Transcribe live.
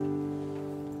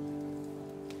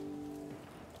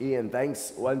Ian,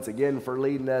 thanks once again for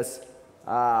leading us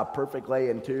perfectly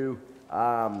into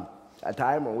a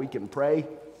time when we can pray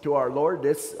to our Lord.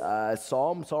 This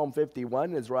Psalm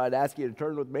 51, is where I'd ask you to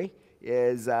turn with me,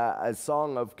 is a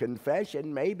song of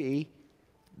confession, maybe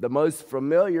the most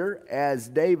familiar, as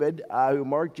David, who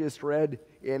Mark just read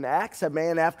in Acts, a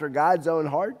man after God's own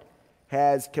heart,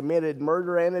 has committed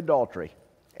murder and adultery.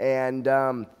 And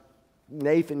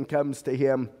Nathan comes to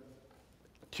him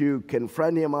to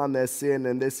confront him on this sin,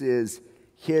 and this is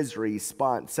his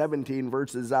response. 17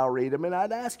 verses, I'll read them, and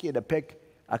I'd ask you to pick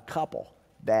a couple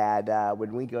that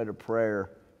when we go to prayer,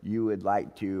 you would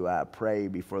like to pray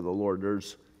before the Lord.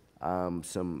 There's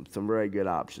some very good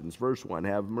options. Verse 1,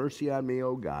 have mercy on me,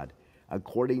 O God,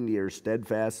 according to your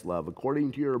steadfast love,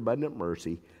 according to your abundant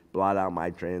mercy, blot out my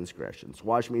transgressions.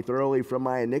 Wash me thoroughly from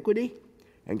my iniquity,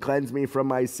 and cleanse me from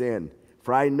my sin.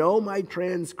 For I know my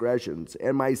transgressions,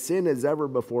 and my sin is ever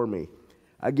before me.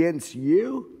 Against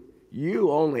you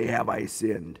only have I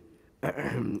sinned,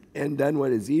 and done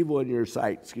what is evil in your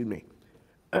sight, so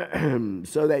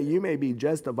that you may be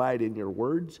justified in your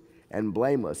words, and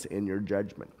blameless in your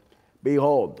judgment.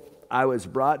 Behold, I was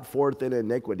brought forth in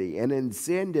iniquity, and in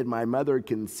sin did my mother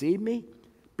conceive me.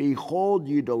 Behold,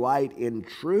 you delight in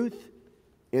truth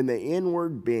in the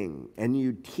inward being, and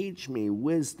you teach me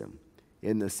wisdom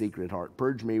in the secret heart.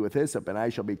 Purge me with hyssop, and I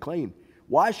shall be clean.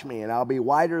 Wash me, and I'll be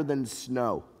whiter than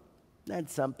snow.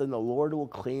 That's something. The Lord will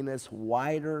clean us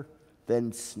whiter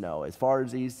than snow. As far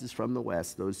as the east is from the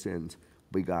west, those sins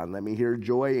will be gone. Let me hear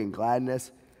joy and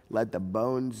gladness. Let the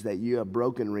bones that you have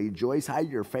broken rejoice. Hide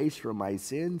your face from my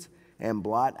sins, and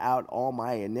blot out all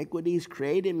my iniquities.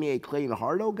 Create in me a clean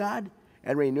heart, O God,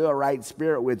 and renew a right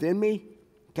spirit within me.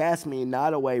 Cast me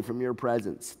not away from your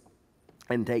presence,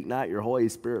 and take not your Holy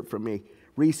Spirit from me.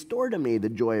 Restore to me the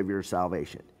joy of your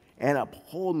salvation, and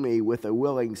uphold me with a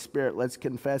willing spirit. Let's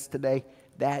confess today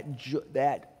that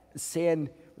sin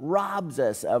robs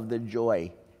us of the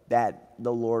joy that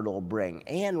the Lord will bring,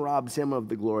 and robs him of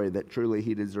the glory that truly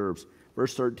he deserves.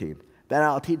 Verse 13, then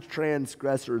I'll teach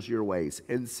transgressors your ways,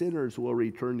 and sinners will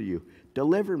return to you.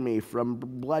 Deliver me from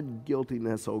blood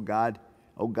guiltiness, O God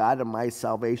of my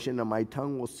salvation, and my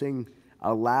tongue will sing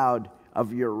aloud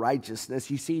of your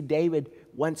righteousness. You see, David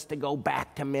wants to go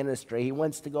back to ministry. He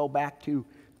wants to go back to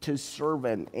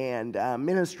serving and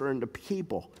ministering to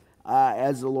people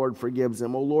as the Lord forgives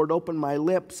him. O Lord, open my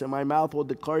lips, and my mouth will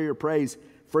declare your praise.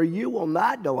 For you will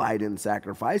not delight in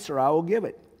sacrifice, or I will give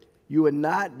it. You would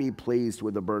not be pleased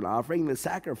with a burnt offering. The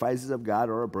sacrifices of God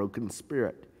are a broken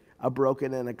spirit, a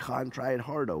broken and a contrite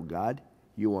heart, O God,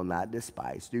 you will not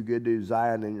despise. Do good to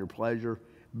Zion in your pleasure.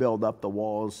 Build up the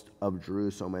walls of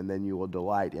Jerusalem, and then you will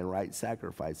delight in right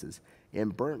sacrifices, in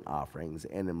burnt offerings,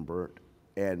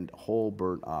 and whole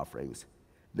burnt offerings.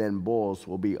 Then bulls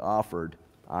will be offered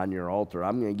on your altar.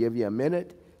 I'm going to give you a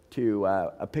minute to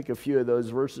pick a few of those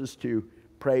verses to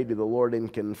pray to the Lord in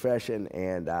confession,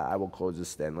 and I will close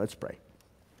this then. Let's pray.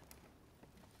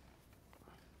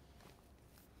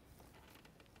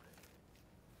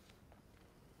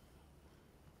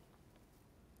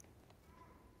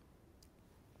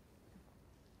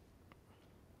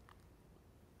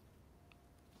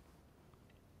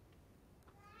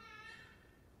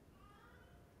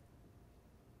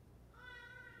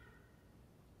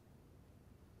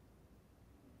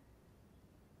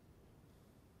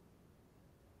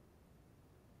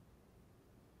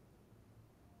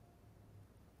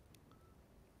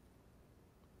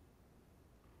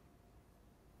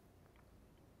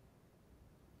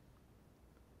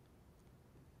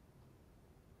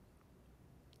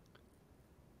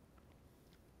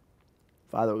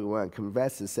 Father, we want to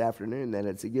confess this afternoon that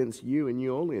it's against you and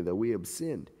you only that we have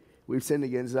sinned. We've sinned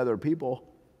against other people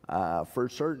for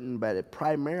certain, but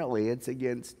primarily it's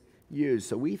against you.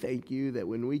 So we thank you that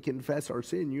when we confess our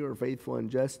sin, you are faithful and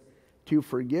just to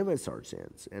forgive us our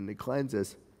sins and to cleanse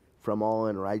us from all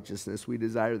unrighteousness. We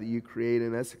desire that you create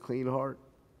in us a clean heart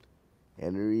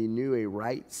and renew a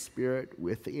right spirit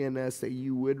within us, that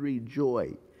you would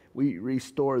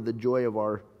restore the joy of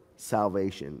our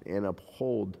salvation and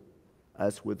uphold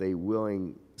us with a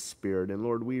willing spirit. And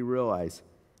Lord, we realize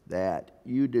that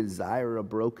you desire a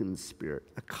broken spirit,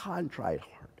 a contrite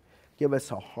heart. Give us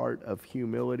a heart of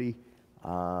humility,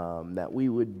 that we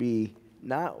would be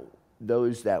not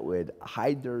those that would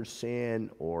hide their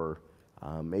sin or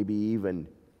maybe even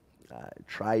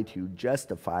try to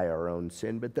justify our own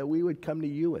sin, but that we would come to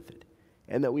you with it,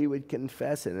 and that we would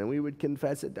confess it, and we would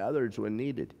confess it to others when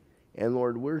needed. And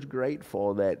Lord, we're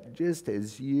grateful that just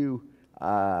as you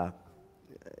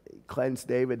cleansed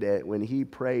David when he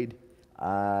prayed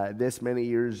this many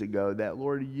years ago, that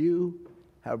Lord, you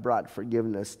have brought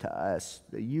forgiveness to us,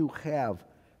 that you have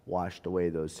washed away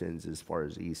those sins as far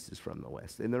as the east is from the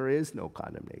west. And there is no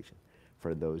condemnation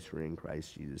for those who are in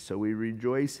Christ Jesus. So we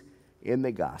rejoice in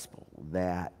the gospel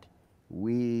that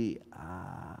we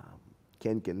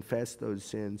can confess those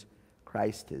sins.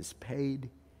 Christ has paid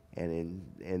and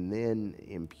then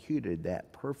imputed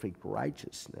that perfect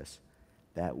righteousness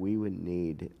that we would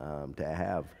need to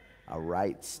have a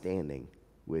right standing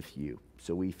with you.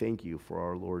 So we thank you for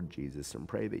our Lord Jesus and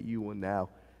pray that you will now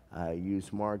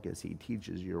use Mark as he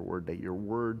teaches your word, that your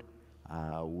word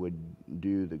would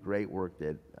do the great work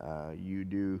that you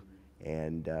do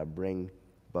and bring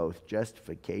both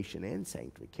justification and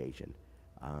sanctification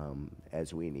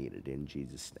as we need it. In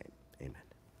Jesus' name, amen.